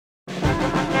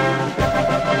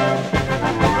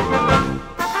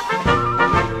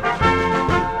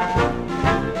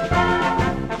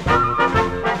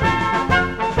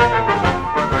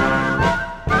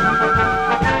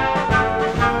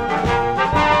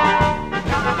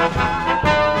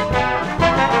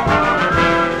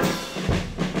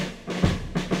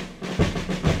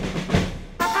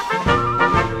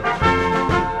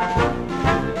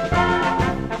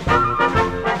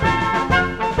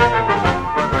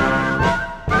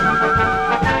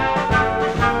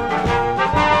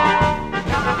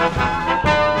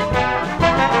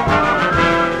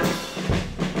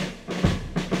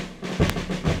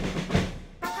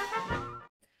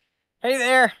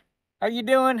you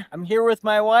doing? I'm here with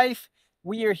my wife.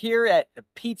 We are here at the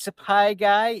Pizza Pie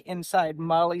Guy inside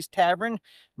Molly's Tavern.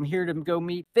 I'm here to go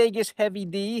meet Vegas Heavy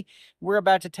D. We're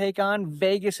about to take on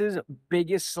Vegas's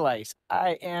biggest slice.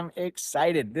 I am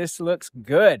excited. This looks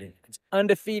good. It's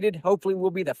undefeated. Hopefully we'll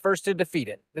be the first to defeat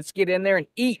it. Let's get in there and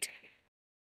eat.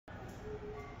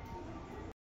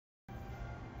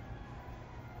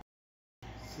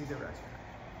 See the restaurant.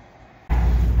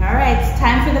 All right, it's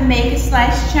time for the Mega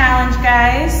Slice Challenge,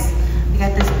 guys. We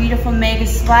got this beautiful Mega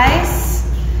Slice.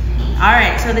 All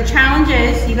right, so the challenge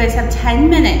is you guys have 10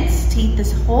 minutes to eat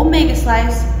this whole Mega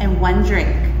Slice and one drink,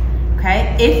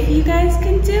 okay? If you guys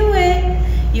can do it,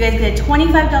 you guys get a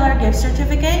 $25 gift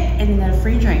certificate and then a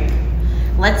free drink.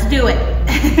 Let's do it.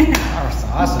 That's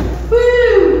awesome.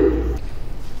 Woo!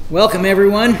 Welcome,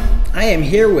 everyone. I am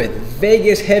here with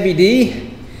Vegas Heavy D.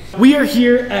 We are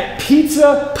here at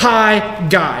Pizza Pie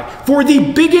Guy for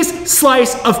the biggest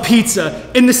slice of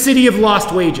pizza in the city of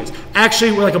Lost Wages.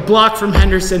 Actually, we're like a block from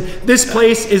Henderson. This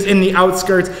place is in the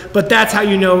outskirts, but that's how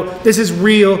you know this is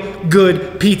real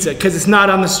good pizza, because it's not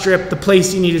on the strip, the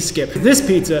place you need to skip. This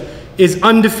pizza is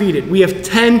undefeated. We have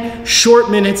 10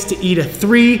 short minutes to eat a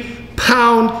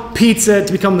 3-pound pizza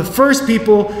to become the first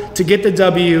people to get the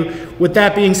W. With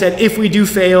that being said, if we do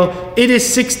fail, it is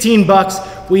 16 bucks.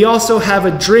 We also have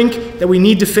a drink that we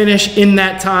need to finish in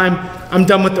that time. I'm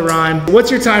done with the rhyme.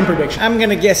 What's your time prediction? I'm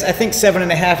gonna guess, I think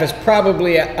 7.5 is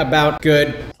probably about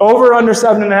good. Over, under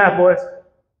 7.5, boys?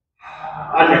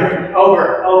 Under.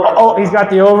 Over. Oh, he's got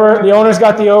the over. The owner's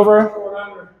got the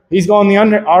over. He's going the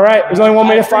under. All right, there's only one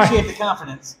way to find. I appreciate the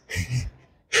confidence.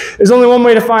 There's only one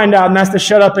way to find out, and that's to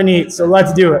shut up and eat. So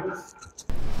let's do it.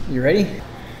 You ready?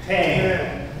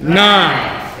 10,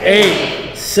 9,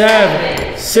 8,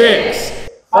 7, 6,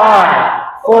 5,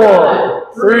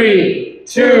 4, 3,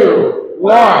 2,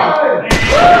 1.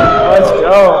 Let's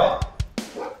go.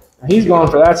 He's going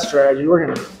for that strategy. We're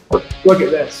gonna look at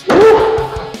this. Woo!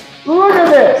 Look at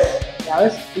this. Now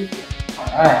this is pizza. All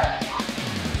right.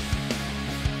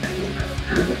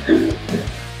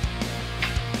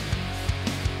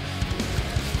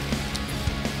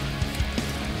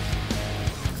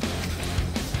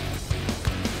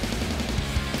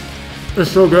 It's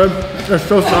so good. It's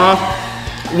so soft.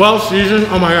 Well seasoned.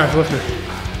 Oh my gosh, look at it.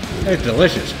 It's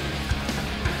delicious.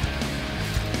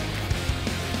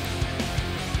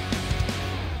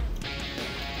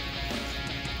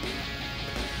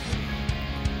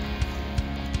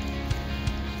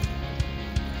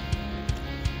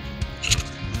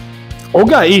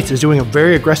 OldGuyEats is doing a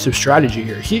very aggressive strategy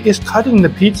here. He is cutting the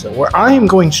pizza where I am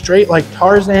going straight like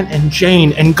Tarzan and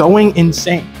Jane and going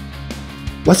insane.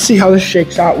 Let's see how this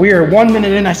shakes out. We are 1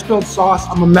 minute in. I spilled sauce.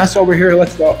 I'm a mess over here.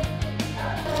 Let's go.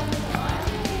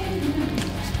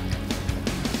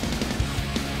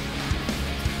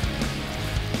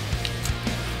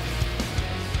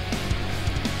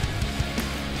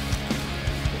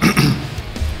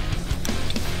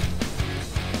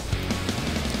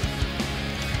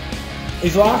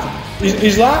 He's laughing.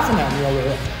 He's laughing at me over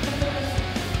there.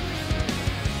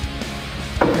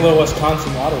 A little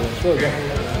Wisconsin water. It's really good.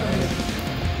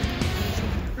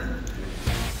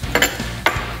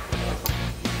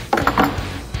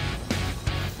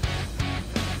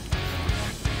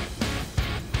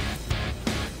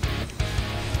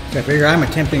 So I figure I'm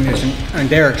attempting this and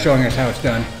Derek's showing us how it's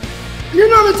done. You're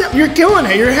not. You're killing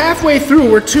it. You're halfway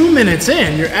through. We're 2 minutes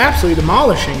in. You're absolutely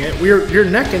demolishing it. You're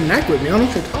neck and neck with me. I don't know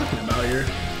what you're talking about here.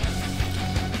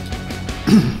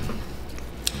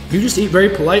 You just eat very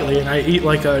politely, and I eat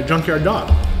like a junkyard dog.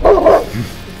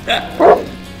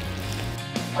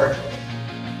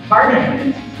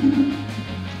 Pardon.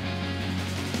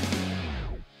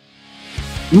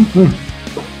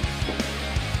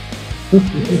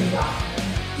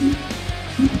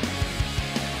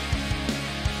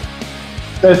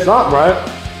 It's not right.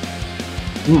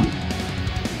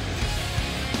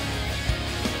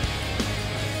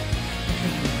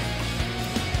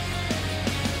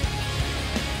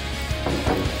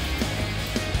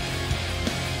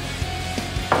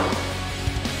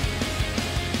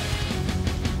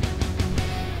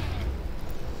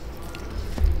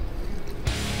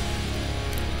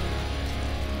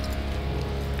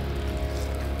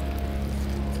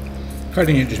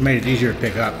 Cutting it just made it easier to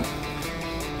pick up.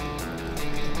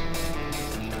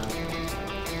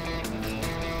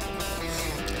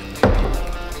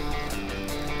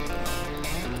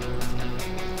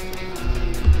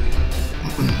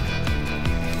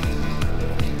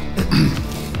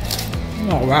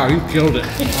 Oh wow, you killed it.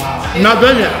 I'm not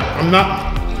done yet. I'm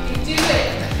not. You do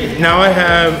it. Now I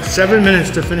have 7 minutes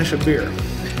to finish a beer.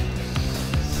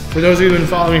 For those of you who've been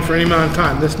following me for any amount of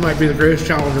time, this might be the greatest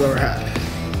challenge I've ever had.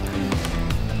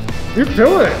 You're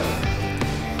killing it.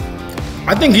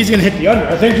 I think he's gonna hit the under.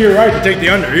 I think you're right to take the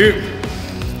under.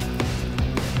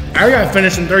 I gotta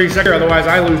finish in 30 seconds, otherwise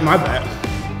I lose my bet.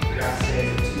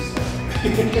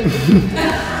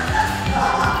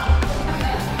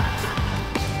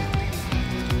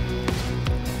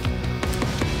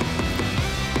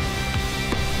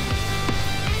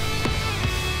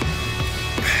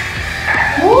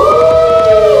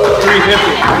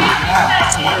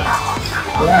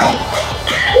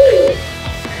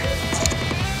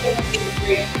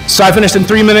 So I finished in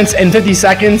 3 minutes and 50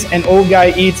 seconds, and Old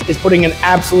Guy Eats is putting an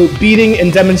absolute beating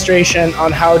and demonstration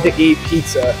on how to eat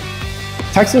pizza.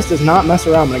 Texas does not mess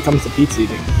around when it comes to pizza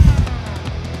eating.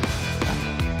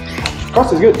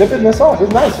 Crust is good. Dip it in the sauce.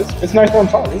 It's nice. It's nice warm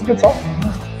sauce. It's good sauce.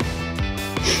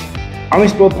 I only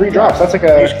spilled 3 drops. That's like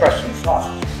a...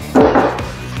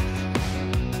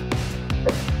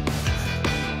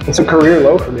 It's a career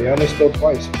low for me. I only spilled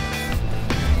twice.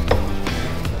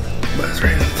 But it's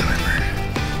right on the timer.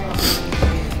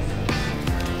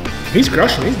 He's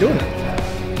crushing. He's doing it.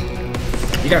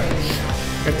 Yeah.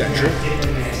 Get that drip.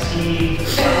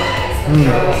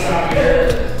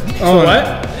 Oh, what?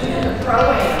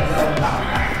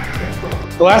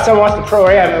 The last time I watched the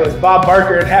Pro-Am, it was Bob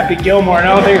Barker and Happy Gilmore, and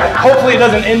I don't think, hopefully it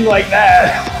doesn't end like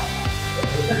that.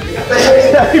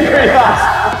 That'd be pretty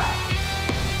awesome.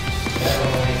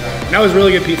 That was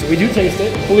really good pizza. We do taste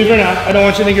it. Believe it or not, I don't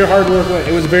want you to think your hard work went.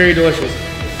 It was very delicious.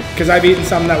 Because I've eaten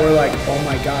some that were like, oh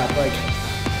my God, like.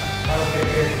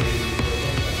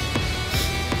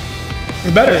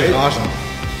 Better. It's awesome.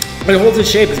 But it holds its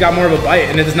shape. It's got more of a bite,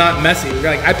 and it is not messy.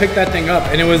 Like, I picked that thing up,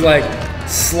 and it was like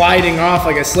sliding off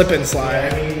like a slip and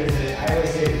slide. I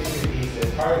always say the pizza,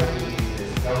 part of the pizza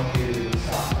is don't do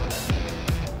sauce.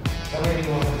 So many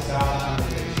people put sauce on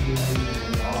their cheese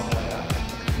and all that.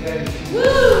 You gotta do cheese.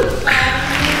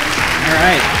 All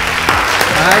right,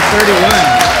 5:31.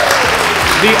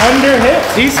 The under hit.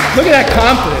 Look at that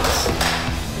confidence.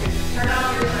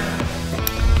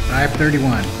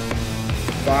 5:31.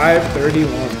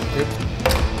 5:31.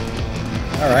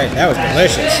 All right, that was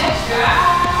delicious.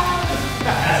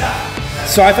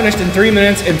 So I finished in 3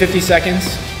 minutes and 50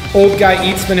 seconds. Old Guy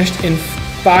Eats finished in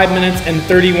 5 minutes and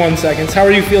 31 seconds. How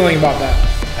are you feeling about that?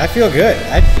 I feel good.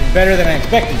 Better than I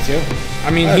expected to.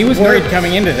 I mean, he was worried nervous.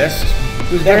 coming into this.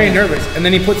 He was very nervous, and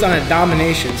then he puts on a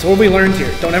domination. So what we learned here,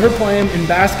 don't ever play him in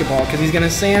basketball because he's gonna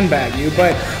sandbag you.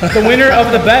 But the winner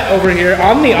of the bet over here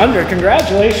on the under,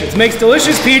 congratulations, makes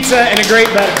delicious pizza and a great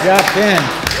bet. Dropped in.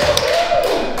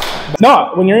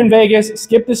 No, when you're in Vegas,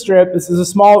 skip the strip. This is a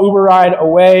small Uber ride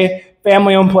away,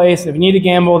 family-owned place. If you need to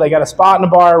gamble, they got a spot in the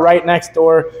bar right next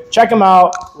door. Check them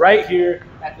out right here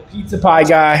at the Pizza Pie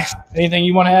Guy. Anything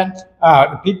you want to add?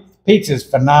 The pizza's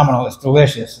phenomenal. It's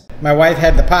delicious. My wife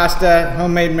had the pasta,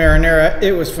 homemade marinara.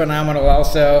 It was phenomenal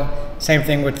also. Same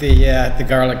thing with the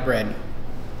garlic bread.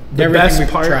 The Everything best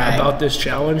we've part tried. about this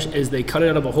challenge is they cut it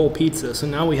out of a whole pizza, so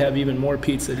now we have even more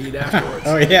pizza to eat afterwards.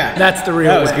 Oh yeah. That's the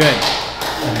real That was win. good.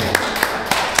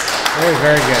 It was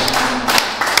very good.